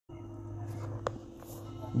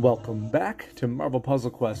Welcome back to Marvel Puzzle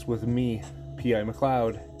Quest with me, P.I.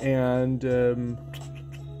 McLeod, and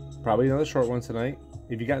probably another short one tonight.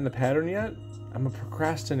 If you gotten the pattern yet, I'm a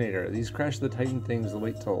procrastinator. These Crash of the Titan things will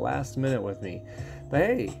wait till the last minute with me. But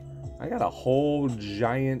hey, I got a whole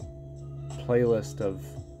giant playlist of,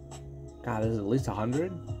 God, is it at least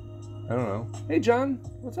 100? I don't know. Hey John,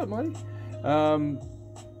 what's up, buddy?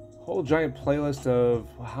 Whole giant playlist of,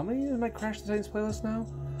 how many is my Crash of the Titans playlist now?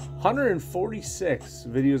 146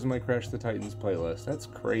 videos in my Crash of the Titans playlist. That's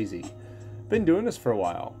crazy. Been doing this for a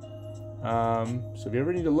while. So if you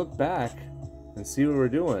ever need to look back and see what we're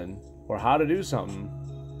doing or how to do something,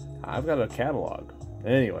 I've got a catalog.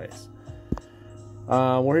 Anyways,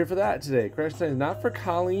 we're here for that today. Crash of the Titans, not for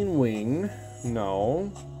Colleen Wing,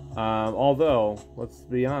 no. Although, let's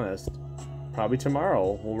be honest, probably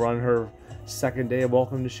tomorrow we'll run her second day of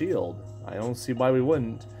Welcome to S.H.I.E.L.D. I don't see why we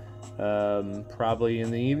wouldn't. Probably in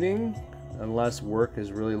the evening, unless work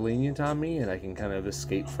is really lenient on me and I can kind of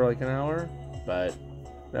escape for like an hour, but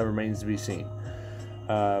that remains to be seen.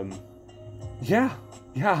 Yeah,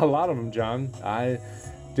 a lot of them, John. I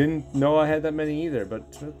didn't know I had that many either,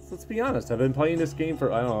 but let's be honest, I've been playing this game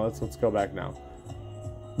for, I don't know, let's go back now.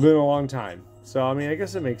 Been a long time, so I mean, I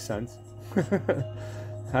guess it makes sense.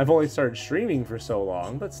 I've only started streaming for so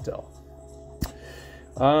long, but still.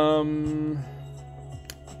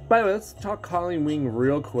 By the way, let's talk Colleen Wing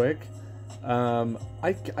real quick.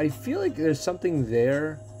 I feel like there's something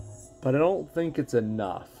there, but I don't think it's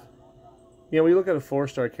enough. You know, we look at a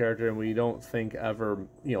 4-star character and we don't think ever,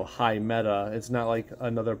 you know, high meta. It's not like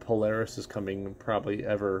another Polaris is coming probably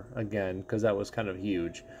ever again, because that was kind of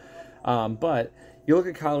huge. But you look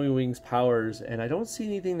at Colleen Wing's powers, and I don't see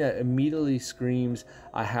anything that immediately screams,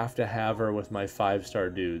 I have to have her with my 5-star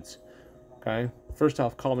dudes. Okay? First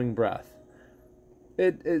off, Calming Breath.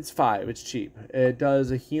 It's 5. It's cheap. It does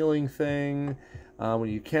a healing thing when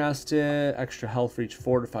you cast it, extra health for each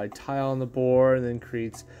fortified tile on the board, and then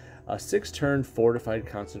creates a 6-turn fortified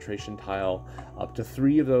concentration tile, up to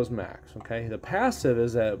 3 of those max. Okay, the passive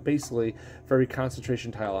is that basically for every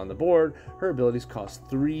concentration tile on the board, her abilities cost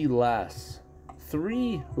 3 less.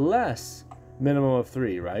 3 less, minimum of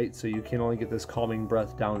 3, right? So you can only get this Calming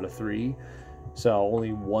Breath down to 3. So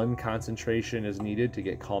only 1 concentration is needed to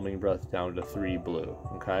get Calming Breath down to 3 blue,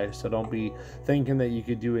 okay? So don't be thinking that you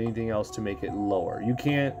could do anything else to make it lower. You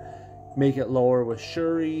can't make it lower with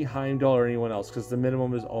Shuri, Heimdall, or anyone else, because the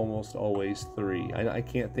minimum is almost always 3. I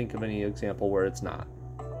can't think of any example where it's not.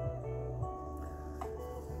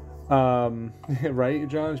 Right,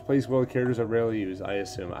 John? She plays well with characters I rarely use, I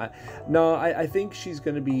assume. I think she's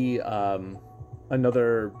going to be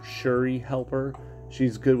another Shuri helper.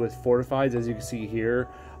 She's good with fortifieds, as you can see here.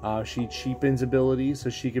 She cheapens abilities, so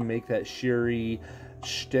she can make that Shuri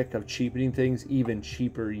shtick of cheapening things even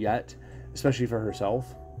cheaper yet, especially for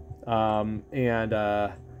herself. Well,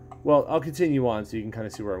 I'll continue on so you can kind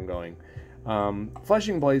of see where I'm going.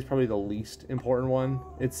 Fleshing Blade is probably the least important one.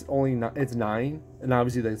 It's 9, and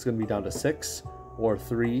obviously that's going to be down to 6 or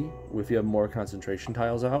 3 if you have more concentration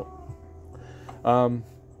tiles out.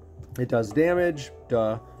 It does damage,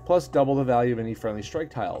 plus double the value of any friendly strike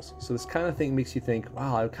tiles. So this kind of thing makes you think,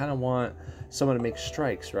 wow, I kind of want someone to make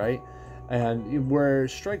strikes, right? And where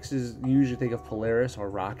strikes is, you usually think of Polaris or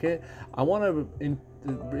Rocket, I want to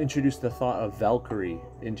introduce the thought of Valkyrie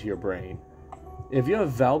into your brain. If you have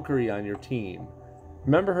Valkyrie on your team,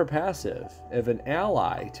 remember her passive. If an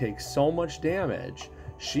ally takes so much damage,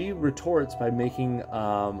 she retorts by making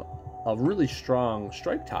a really strong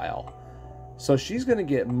strike tile. So she's going to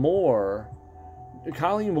get more.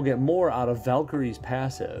 Colleen will get more out of Valkyrie's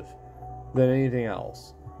passive than anything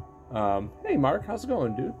else. Hey Mark, how's it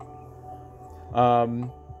going, dude?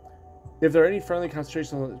 If there are any friendly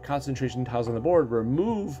concentration tiles on the board,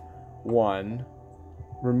 remove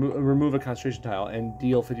a concentration tile and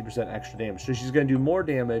deal 50% extra damage. So she's going to do more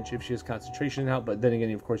damage if she has concentration out, but then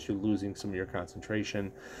again, of course, you're losing some of your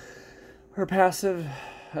concentration. Her passive,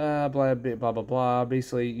 blah, blah, blah, blah, blah.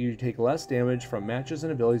 Basically, you take less damage from matches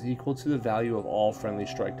and abilities equal to the value of all friendly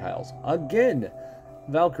strike tiles. Again,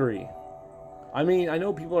 Valkyrie. I mean, I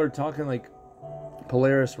know people are talking like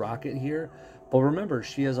Polaris Rocket here, but remember,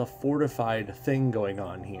 she has a fortified thing going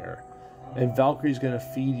on here. And Valkyrie's going to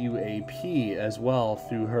feed you AP as well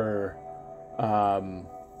through her, God,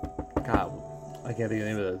 I can't think of the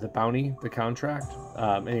name of the bounty, the contract.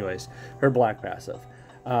 Anyways, her black passive.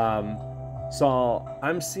 So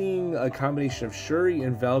I'm seeing a combination of Shuri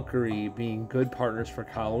and Valkyrie being good partners for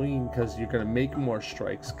Colleen, because you're going to make more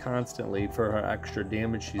strikes constantly for her extra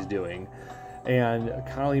damage she's doing. And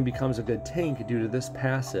Colleen becomes a good tank due to this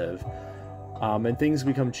passive. And things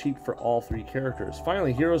become cheap for all 3 characters.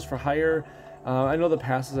 Finally, heroes for hire. I know the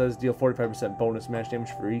passes as deal 45% bonus match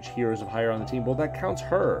damage for each heroes of hire on the team. Well, that counts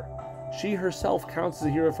her. She herself counts as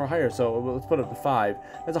a hero for hire, so let's put up to 5.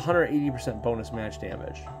 That's 180% bonus match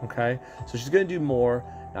damage, okay? So she's going to do more,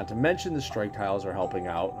 not to mention the strike tiles are helping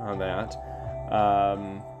out on that.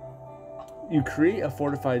 You create a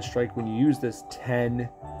fortified strike when you use this 10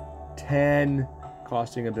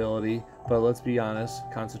 costing ability, but let's be honest,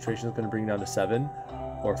 concentration is going to bring down to 7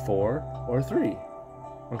 or 4 or 3.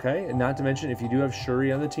 Okay, and not to mention if you do have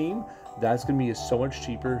Shuri on the team, that's going to be so much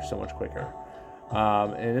cheaper, so much quicker.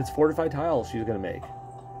 And it's fortified tiles she's going to make.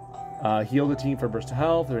 Heal the team for burst of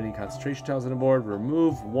health or any concentration tiles on the board,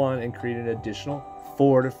 remove 1 and create an additional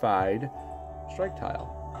fortified strike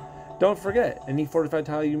tile. Don't forget, any fortified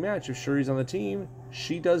tile you match, if Shuri's on the team,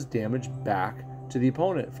 she does damage back to the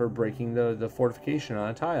opponent for breaking the fortification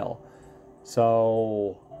on a tile.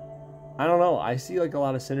 So, I don't know. I see like a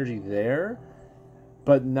lot of synergy there.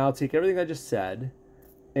 But now take everything I just said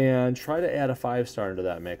and try to add a 5-star into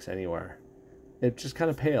that mix anywhere. It just kind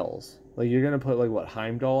of pales. Like you're going to put like what,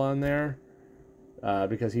 Heimdall on there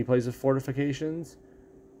because he plays with fortifications.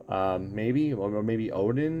 Maybe, or maybe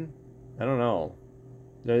Odin. I don't know.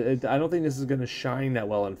 I don't think this is going to shine that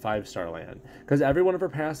well in 5-star land because every one of her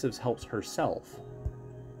passives helps herself.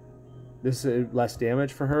 This is less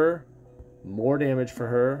damage for her, more damage for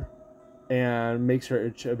her, and makes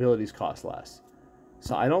her abilities cost less.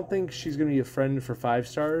 So I don't think she's going to be a friend for 5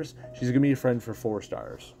 stars. She's going to be a friend for 4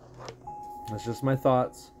 stars. That's just my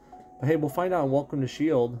thoughts. But hey, we'll find out on Welcome to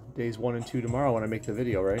S.H.I.E.L.D. days 1 and 2 tomorrow when I make the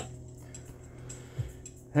video, right?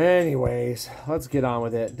 Anyways, let's get on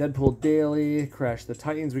with it. Deadpool Daily, Crash the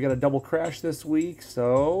Titans. We got a double crash this week,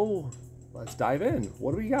 so let's dive in.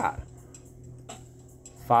 What do we got?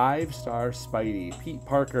 5-star Spidey, Pete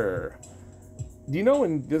Parker. Do you know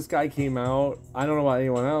when this guy came out, I don't know about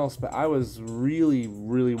anyone else, but I was really,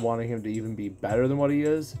 really wanting him to even be better than what he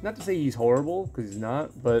is. Not to say he's horrible, because he's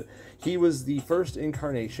not, but he was the first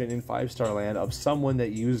incarnation in 5-star land of someone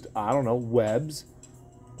that used, I don't know, webs.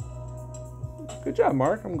 Good job,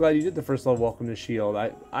 Mark. I'm glad you did the first level Welcome to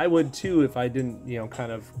S.H.I.E.L.D. I would too if I didn't, you know,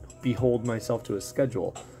 kind of behold myself to a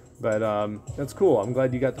schedule. But that's cool. I'm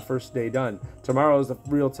glad you got the first day done. Tomorrow is the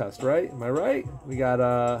real test, right? Am I right? We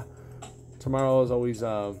got... Tomorrow is always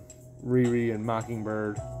Riri and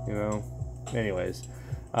Mockingbird, you know. Anyways,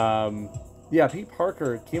 yeah, Pete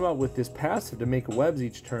Parker came out with this passive to make webs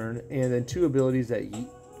each turn, and then 2 abilities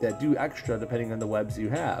that do extra depending on the webs you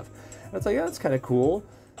have. And it's like, yeah, that's kind of cool.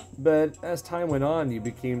 But as time went on, you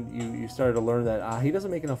started to learn that he doesn't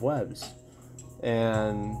make enough webs,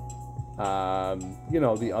 and you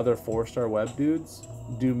know, the other 4-star web dudes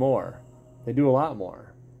do more. They do a lot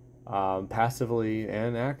more, passively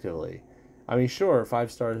and actively. I mean, sure,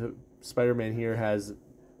 5-star Spider-Man here has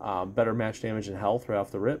better match damage and health right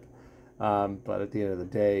off the rip, but at the end of the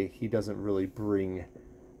day, he doesn't really bring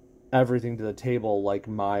everything to the table like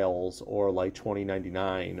Miles or like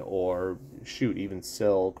 2099 or shoot, even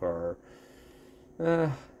Silk or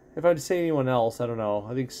if I had to say anyone else, I don't know.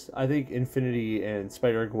 I think Infinity and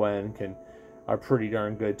Spider-Gwen are pretty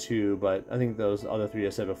darn good too, but I think those other 3 I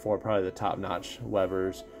said before are probably the top-notch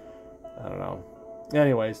webbers. I don't know.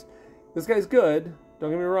 Anyways. This guy's good, don't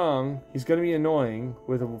get me wrong. He's going to be annoying.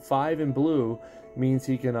 With a 5 in blue, means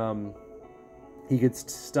he can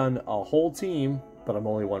stun a whole team, but I'm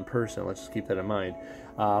only one person, let's just keep that in mind,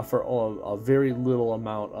 for a very little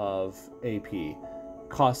amount of AP.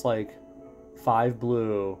 Costs like 5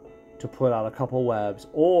 blue to put out a couple webs,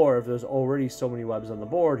 or if there's already so many webs on the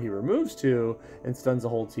board, he removes 2 and stuns the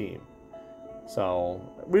whole team. So,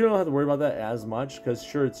 we don't have to worry about that as much, because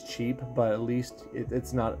sure, it's cheap, but at least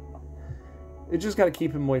it's not... It just got to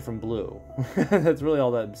keep him away from blue. That's really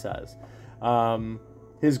all that says.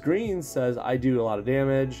 His green says, I do a lot of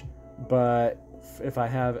damage, but if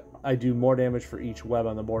I do more damage for each web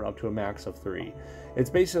on the board up to a max of 3. It's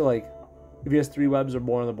basically like, if he has 3 webs or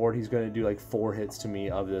more on the board, he's going to do like 4 hits to me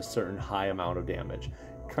of this certain high amount of damage.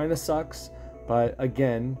 Kind of sucks, but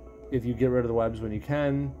again, if you get rid of the webs when you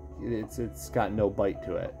can, it's got no bite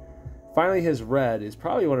to it. Finally, his red is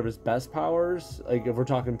probably one of his best powers, like if we're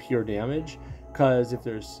talking pure damage, because it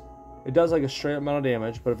does like a straight amount of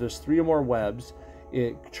damage, but if there's 3 or more webs,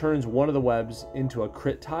 it turns one of the webs into a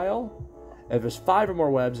crit tile. If there's 5 or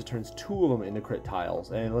more webs, it turns 2 of them into crit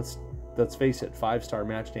tiles. And let's face it, 5-star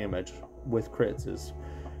match damage with crits is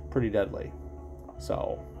pretty deadly.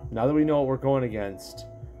 So now that we know what we're going against,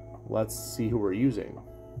 let's see who we're using.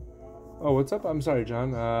 Oh, what's up? I'm sorry,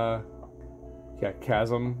 John. Yeah,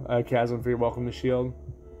 Chasm for your Welcome to S.H.I.E.L.D.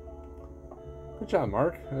 Good job,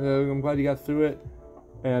 Mark. I'm glad you got through it.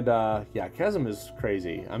 And yeah, Chasm is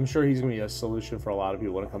crazy. I'm sure he's going to be a solution for a lot of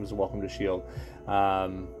people when it comes to Welcome to Shield.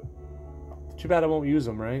 Too bad I won't use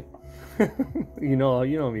him, right? you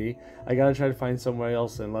know me. I gotta try to find somewhere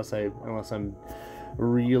else unless I'm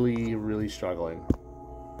really struggling.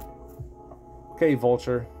 Okay,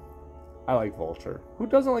 Vulture. I like Vulture. Who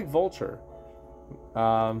doesn't like Vulture?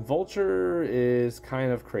 Vulture is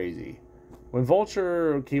kind of crazy. When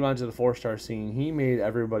Vulture came onto the 4-star scene, he made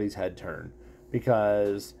everybody's head turn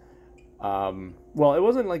because, well, it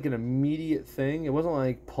wasn't like an immediate thing. It wasn't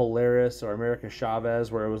like Polaris or America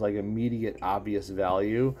Chavez where it was like immediate obvious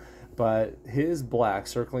value. But his black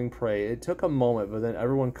circling prey, it took a moment, but then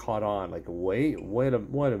everyone caught on. Like, wait a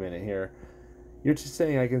minute here. You're just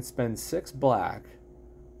saying I can spend 6 black,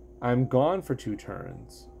 I'm gone for 2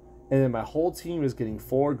 turns, and then my whole team is getting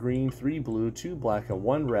 4 green, 3 blue, 2 black, and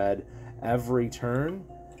 1 red every turn?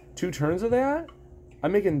 2 turns of that?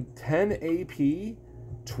 I'm making 10 AP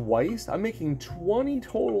twice? I'm making 20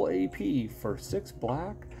 total AP for 6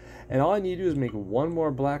 black? And all I need to do is make 1 more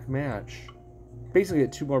black match. Basically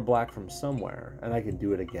get 2 more black from somewhere, and I can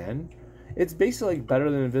do it again. It's basically like better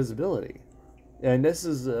than invisibility. And this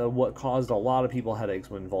is what caused a lot of people headaches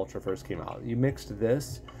when Vulture first came out. You mixed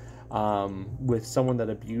this with someone that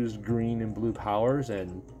abused green and blue powers,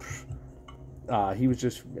 and he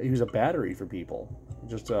was a battery for people.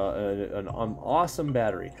 Just an awesome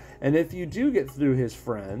battery. And if you do get through his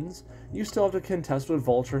friends, you still have to contest with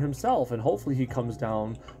Vulture himself, and hopefully he comes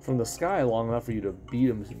down from the sky long enough for you to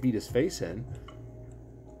beat his face in.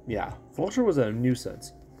 Yeah, Vulture was a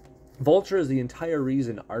nuisance. Vulture is the entire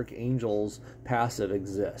reason Archangel's passive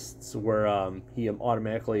exists, where he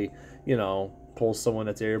automatically, pulls someone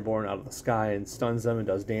that's airborne out of the sky and stuns them and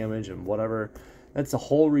does damage and whatever. That's the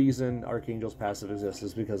whole reason Archangel's passive exists,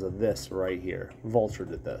 is because of this right here. Vulture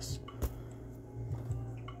did this.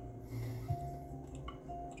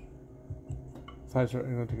 Five-star,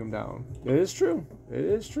 I'm going to take him down. It is true. It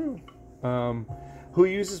is true. Who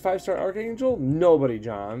uses 5-star Archangel? Nobody,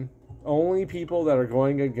 John. Only people that are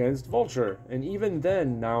going against Vulture. And even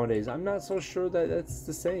then, nowadays, I'm not so sure that that's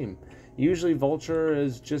the same. Usually Vulture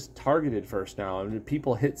is just targeted first now. I mean,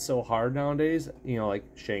 people hit so hard nowadays, like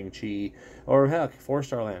Shang-Chi, or heck,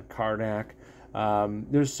 4-star land, Karnak.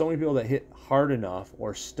 There's so many people that hit hard enough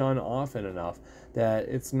or stun often enough that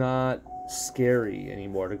it's not scary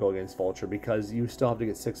anymore to go against Vulture, because you still have to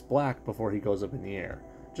get 6 black before he goes up in the air.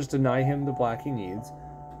 Just deny him the black he needs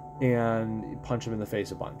and punch him in the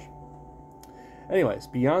face a bunch. Anyways,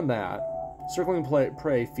 beyond that, Circling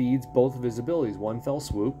Prey feeds both of his abilities. One fell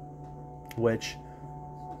swoop, which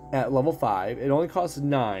at level 5, it only costs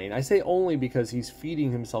 9. I say only because he's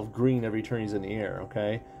feeding himself green every turn he's in the air,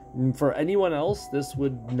 okay? And for anyone else, this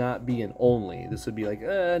would not be an only. This would be like,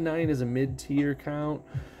 9 is a mid-tier count.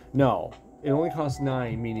 No, it only costs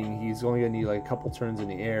 9, meaning he's only going to need like a couple turns in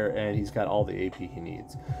the air, and he's got all the AP he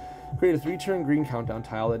needs. Create a 3-turn green countdown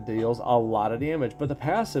tile that deals a lot of damage, but the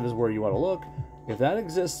passive is where you want to look. If that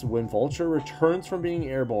exists, when Vulture returns from being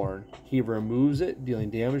airborne, he removes it, dealing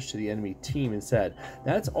damage to the enemy team instead.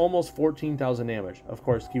 That's almost 14,000 damage. Of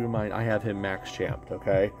course, keep in mind, I have him max champed,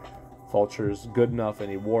 okay? Vulture's good enough, and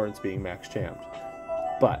he warrants being max champed.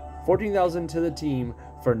 But 14,000 to the team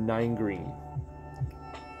for 9 green.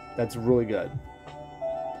 That's really good.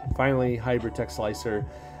 Finally, Hybrid Tech Slicer.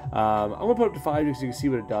 I'm going to put it up to 5 just so you can see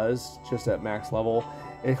what it does, just at max level.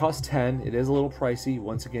 It costs 10. It is a little pricey.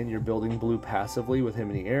 Once again, you're building blue passively with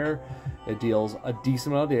him in the air. It deals a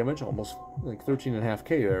decent amount of damage, almost like 13.5k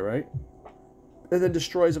there, right? And then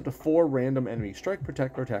destroys up to 4 random enemy strike,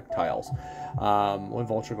 protect, tiles. When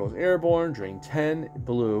Vulture goes airborne, drain 10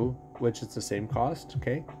 blue, which is the same cost,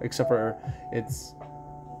 okay? Except for it's...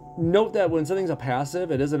 Note that when something's a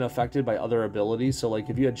passive, it isn't affected by other abilities. So, like,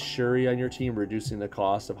 if you had Shuri on your team, reducing the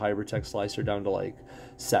cost of Hybrid Tech Slicer down to, like,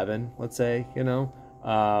 7, let's say,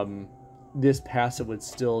 this passive would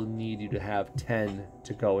still need you to have 10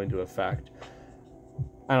 to go into effect.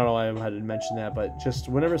 I don't know why I had to mention that, but just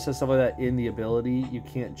whenever it says stuff like that in the ability, you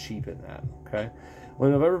can't cheapen that, okay?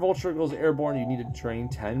 Whenever Vulture goes airborne, you need to drain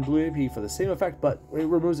 10 blue AP for the same effect, but it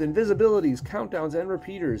removes invisibilities, countdowns, and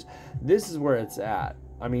repeaters. This is where it's at.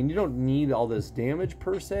 I mean, you don't need all this damage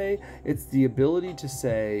per se. It's the ability to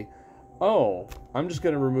say, oh, I'm just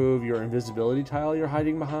going to remove your invisibility tile you're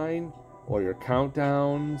hiding behind, or your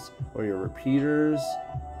countdowns, or your repeaters.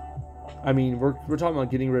 I mean, we're talking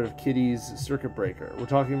about getting rid of Kitty's Circuit Breaker. We're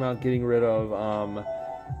talking about getting rid of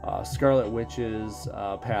Scarlet Witch's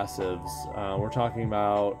passives. We're talking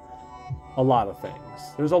about a lot of things.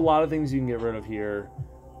 There's a lot of things you can get rid of here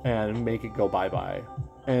and make it go bye-bye.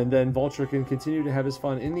 And then Vulture can continue to have his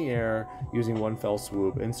fun in the air using one fell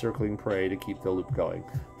swoop, encircling prey to keep the loop going.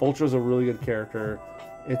 Vulture's a really good character.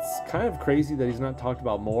 It's kind of crazy that he's not talked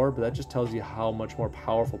about more, but that just tells you how much more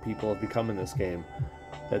powerful people have become in this game.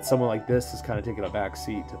 That someone like this is kind of taking a back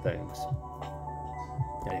seat to things.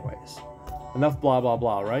 Anyways, enough blah blah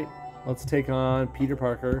blah, right? Let's take on Peter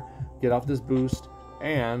Parker, get off this boost,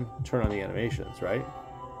 and turn on the animations, right?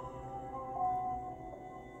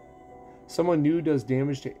 Someone new does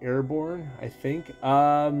damage to airborne, I think.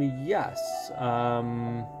 Yes.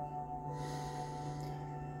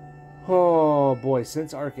 Oh boy,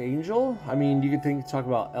 since Archangel, I mean, you could talk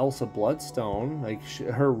about Elsa Bloodstone. Like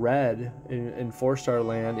her red in 4-star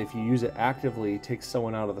land, if you use it actively, takes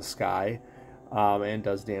someone out of the sky, and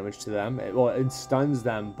does damage to them. Well, it stuns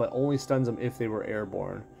them, but only stuns them if they were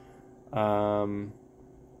airborne.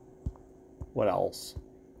 What else?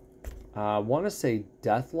 I want to say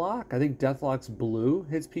Deathlock. I think Deathlock's blue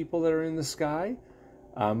hits people that are in the sky.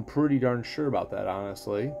 I'm pretty darn sure about that,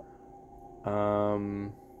 honestly.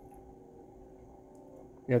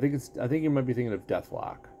 Yeah, I think you might be thinking of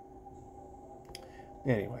Deathlock.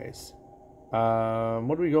 Anyways,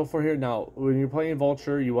 what do we go for here? Now, when you're playing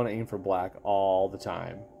Vulture, you want to aim for black all the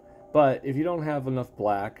time. But if you don't have enough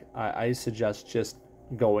black, I suggest just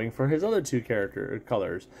going for his other two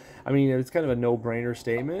colors. I mean, it's kind of a no-brainer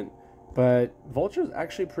statement, but Vulture's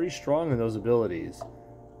actually pretty strong in those abilities.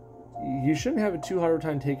 You shouldn't have a too hard of a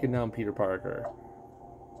time taking down Peter Parker.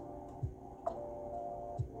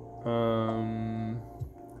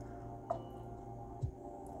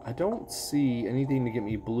 I don't see anything to get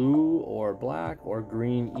me blue or black or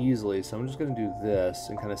green easily, so I'm just going to do this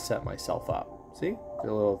and kind of set myself up. See? A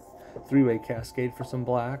little three-way cascade for some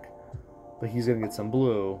black, but he's going to get some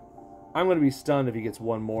blue. I'm going to be stunned if he gets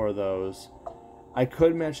one more of those. I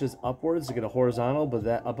could match this upwards to get a horizontal, but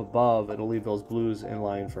that up above, it'll leave those blues in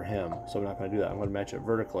line for him, so I'm not going to do that. I'm going to match it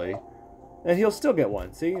vertically, and he'll still get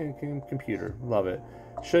one. See? Computer. Love it.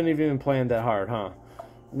 Shouldn't have even planned that hard, huh?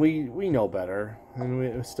 We know better, and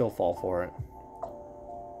we still fall for it.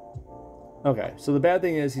 Okay, so the bad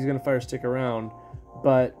thing is he's going to fire stick around,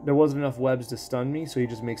 but there wasn't enough webs to stun me, so he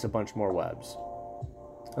just makes a bunch more webs.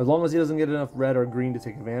 As long as he doesn't get enough red or green to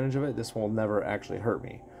take advantage of it, this will never actually hurt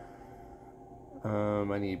me.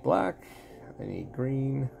 I need black, I need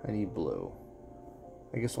green, I need blue.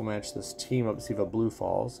 I guess we'll match this team up to see if a blue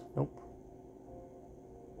falls. Nope.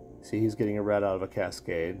 See, he's getting a red out of a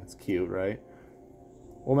cascade. It's cute, right?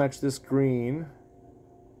 We'll match this green.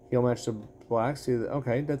 He'll match the black. See,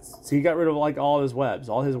 okay, see, he got rid of like all his webs.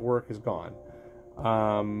 All his work is gone.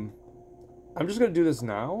 I'm just gonna do this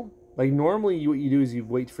now. Like normally, what you do is you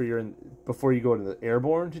wait for before you go to the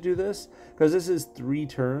airborne to do this, because this is 3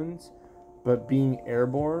 turns, but being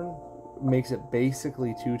airborne makes it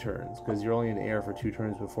basically 2 turns, because you're only in the air for 2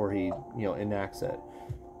 turns before he, enacts it.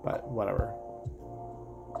 But whatever.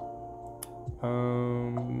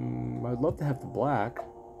 I'd love to have the black.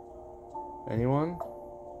 Anyone?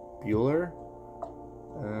 Bueller?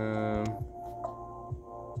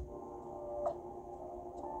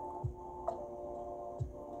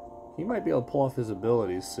 He might be able to pull off his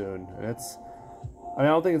abilities soon. And I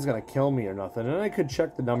don't think it's going to kill me or nothing. And I could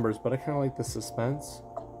check the numbers, but I kind of like the suspense.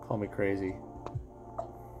 Call me crazy.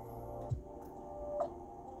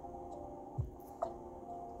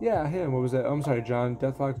 Yeah, him. What was that? Oh, I'm sorry, John.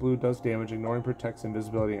 Deathlock Blue does damage, ignoring protects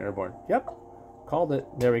invisibility and airborne. Yep. Called it.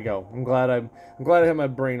 There we go. I'm glad I have my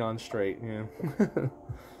brain on straight. Yeah.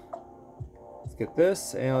 Let's get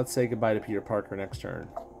this, and let's say goodbye to Peter Parker next turn.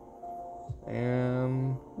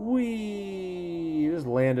 And we just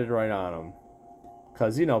landed right on him.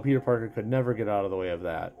 Because, Peter Parker could never get out of the way of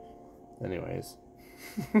that. Anyways.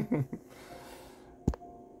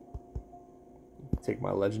 Take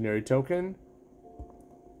my legendary token.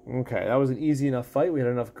 Okay, that was an easy enough fight. We had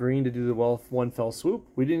enough green to do the one fell swoop.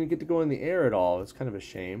 We didn't get to go in the air at all. It's kind of a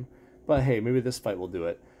shame. But hey, maybe this fight will do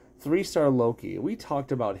it. 3-star Loki. We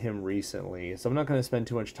talked about him recently, so I'm not going to spend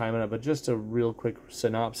too much time on it, but just a real quick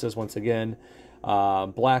synopsis once again.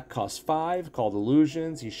 Black costs 5, called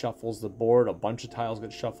Illusions. He shuffles the board. A bunch of tiles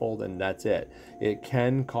get shuffled, and that's it. It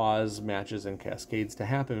can cause matches and cascades to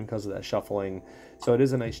happen because of that shuffling, so it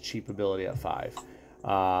is a nice cheap ability at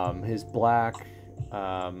 5. His black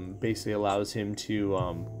basically allows him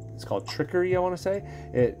to, it's called Trickery, I want to say.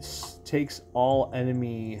 It takes all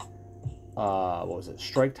enemy,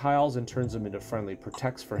 strike tiles and turns them into friendly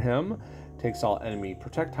protects for him. Takes all enemy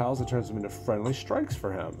protect tiles and turns them into friendly strikes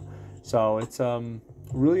for him. So it's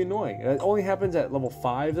really annoying. It only happens at level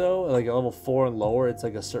 5 though. Like at level 4 and lower, it's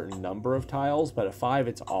like a certain number of tiles, but at 5,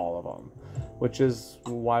 it's all of them. Which is,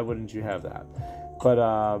 why wouldn't you have that?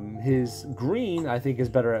 But his green, I think, is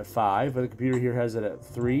better at 5, but the computer here has it at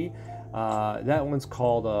 3. That one's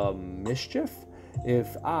called Mischief.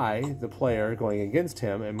 If I, the player going against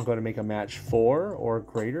him, am going to make a match 4 or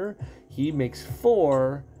greater, he makes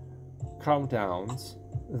 4 countdowns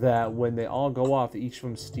that when they all go off, each of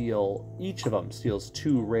them steals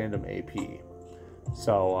 2 random AP.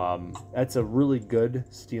 So that's a really good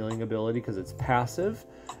stealing ability because it's passive,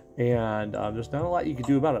 and there's not a lot you can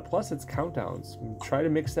do about it. Plus, it's countdowns. Try to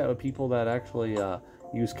mix that with people that actually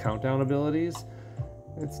use countdown abilities.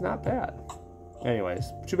 It's not bad.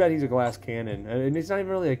 Anyways, too bad he's a glass cannon, and he's not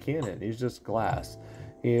even really a cannon. He's just glass.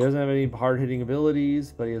 He doesn't have any hard-hitting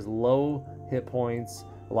abilities, but he has low hit points,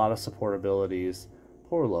 a lot of support abilities.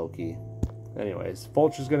 Poor Loki. Anyways,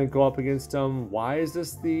 Vulture's going to go up against him. Why is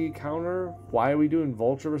this the counter? Why are we doing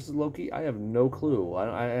Vulture versus Loki? I have no clue.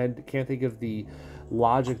 I can't think of the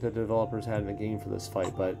logic that the developers had in the game for this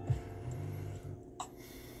fight, but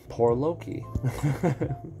poor Loki.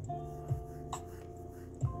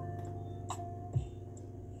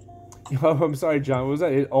 Oh, I'm sorry, John. What was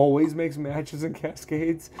that? It always makes matches and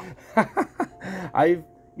cascades. I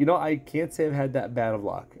can't say I've had that bad of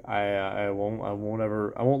luck. I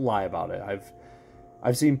won't lie about it.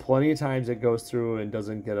 I've seen plenty of times it goes through and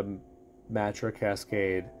doesn't get a match or a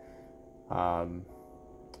cascade.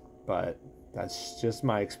 But that's just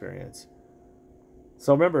my experience.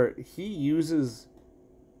 So remember, he uses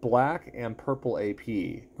black and purple AP.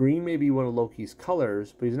 Green may be one of Loki's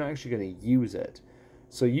colors, but he's not actually going to use it.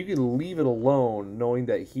 So you can leave it alone knowing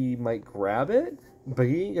that he might grab it, but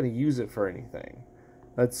he ain't going to use it for anything.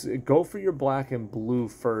 Let's go for your black and blue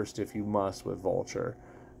first if you must with Vulture.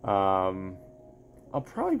 I'll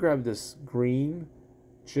probably grab this green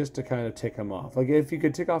just to kind of tick him off. Like, if you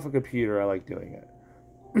could tick off a computer, I like doing it.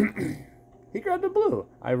 He grabbed the blue.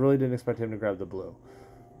 I really didn't expect him to grab the blue.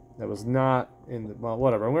 That was not in the... Well,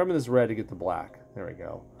 whatever. I'm grabbing this red to get the black. There we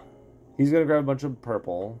go. He's going to grab a bunch of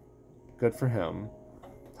purple. Good for him.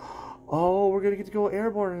 Oh, we're going to get to go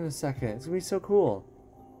airborne in a second. It's going to be so cool.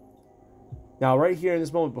 Now, right here in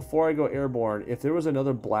this moment, before I go airborne, if there was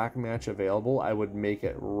another black match available, I would make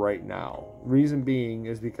it right now. Reason being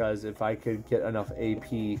is because if I could get enough AP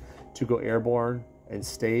to go airborne and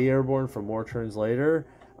stay airborne for more turns later,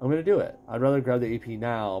 I'm going to do it. I'd rather grab the AP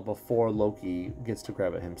now before Loki gets to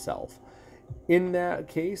grab it himself. In that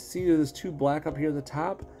case, see there's 2 black up here at the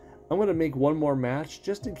top? I'm going to make one more match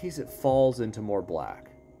just in case it falls into more black.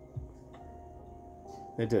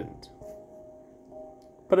 It didn't.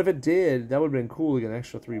 But if it did, that would have been cool to get an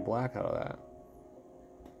extra 3 black out of that.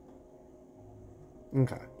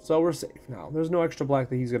 Okay, so we're safe now. There's no extra black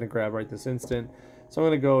that he's going to grab right this instant. So I'm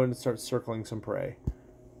going to go and start circling some prey.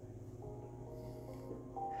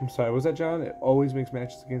 I'm sorry, was that John? It always makes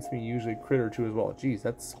matches against me, usually crit or 2 as well. Jeez,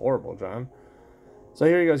 that's horrible, John. So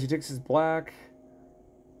here he goes. He takes his black.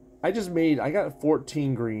 I got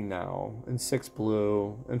 14 green now, and 6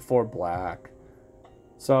 blue, and 4 black.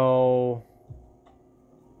 So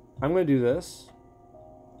I'm going to do this.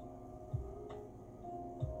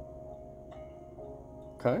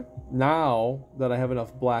 Okay. Now that I have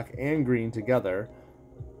enough black and green together,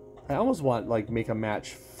 I almost want, like, make a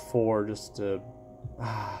match 4 just to...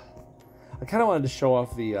 I kind of wanted to show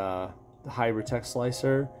off the hybrid text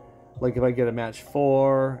slicer. Like, if I get a match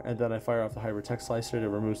 4, and then I fire off the hybrid text slicer to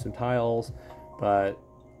remove some tiles. But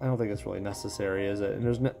I don't think it's really necessary, is it?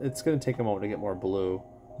 And it's going to take a moment to get more blue.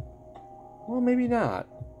 Well, maybe not.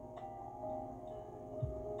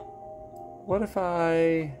 What if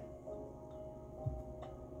I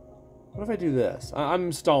do this?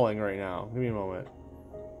 I'm stalling right now. Give me a moment.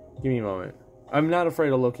 Give me a moment. I'm not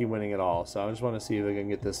afraid of Loki winning at all, so I just want to see if I can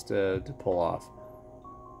get this to pull off.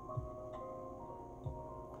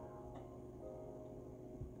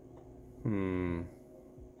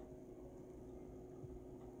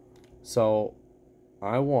 So,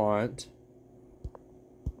 I'm going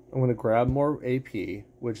to grab more AP,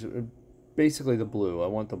 which is basically the blue. I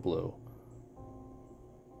want the blue.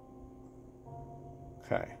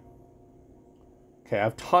 Okay. Okay, I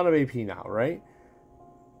have a ton of AP now, right?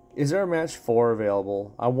 Is there a match 4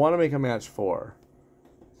 available? I want to make a match 4.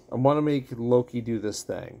 I want to make Loki do this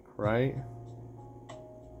thing, right?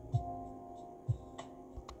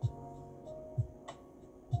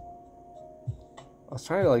 I was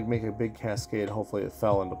trying to, like, make a big cascade. Hopefully it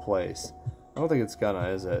fell into place. I don't think it's gonna,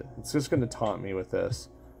 is it? It's just gonna taunt me with this.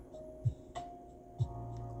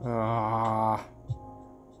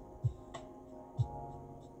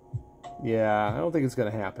 Yeah, I don't think it's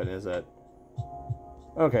gonna happen, is it?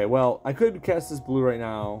 Okay, well, I could cast this blue right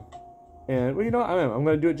now. And, well, you know what? I'm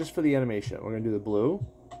gonna do it just for the animation. We're gonna do the blue.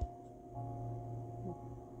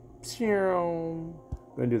 I'm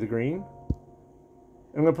going to do the green.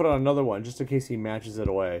 I'm going to put on another one just in case he matches it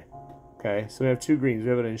away. Okay, so we have 2 greens. We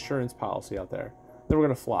have an insurance policy out there. Then we're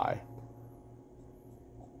going to fly.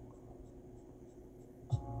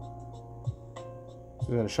 So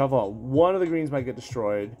we're going to shuffle out. One of the greens might get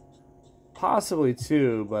destroyed. Possibly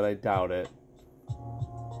 2, but I doubt it.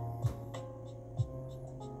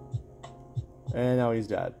 And now he's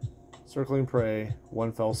dead. Circling prey,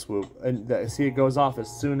 1 fell swoop. And see, it goes off as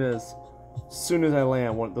soon as I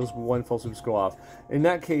land. Those 1 fell swoops go off. In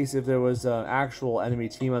that case, if there was an actual enemy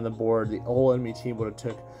team on the board, the whole enemy team would have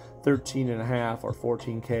took 13.5 or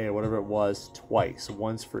 14k or whatever it was twice,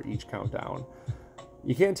 once for each countdown.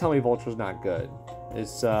 You can't tell me Vulture's not good.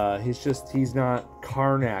 It's he's not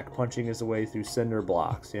Karnak punching his way through cinder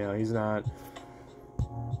blocks. You know, he's not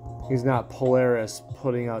Polaris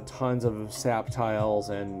putting out tons of sap tiles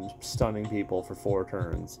and stunning people for 4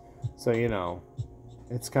 turns. So, you know,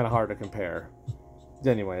 it's kind of hard to compare.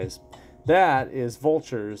 Anyways, that is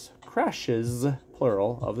Vulture's crashes,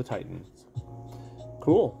 plural, of the Titans.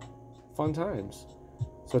 Cool. Fun times.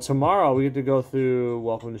 So tomorrow we get to go through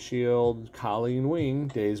Welcome to S.H.I.E.L.D., Colleen Wing,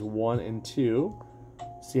 days 1 and 2.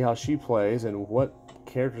 See how she plays and what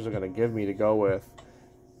characters are going to give me to go with.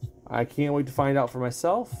 I can't wait to find out for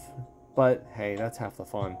myself, but hey, that's half the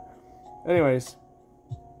fun. Anyways,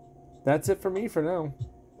 that's it for me for now.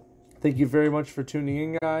 Thank you very much for tuning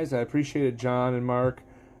in, guys. I appreciate it, John and Mark,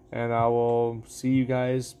 and I will see you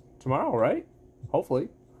guys tomorrow, right? Hopefully.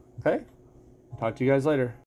 Okay? Talk to you guys later.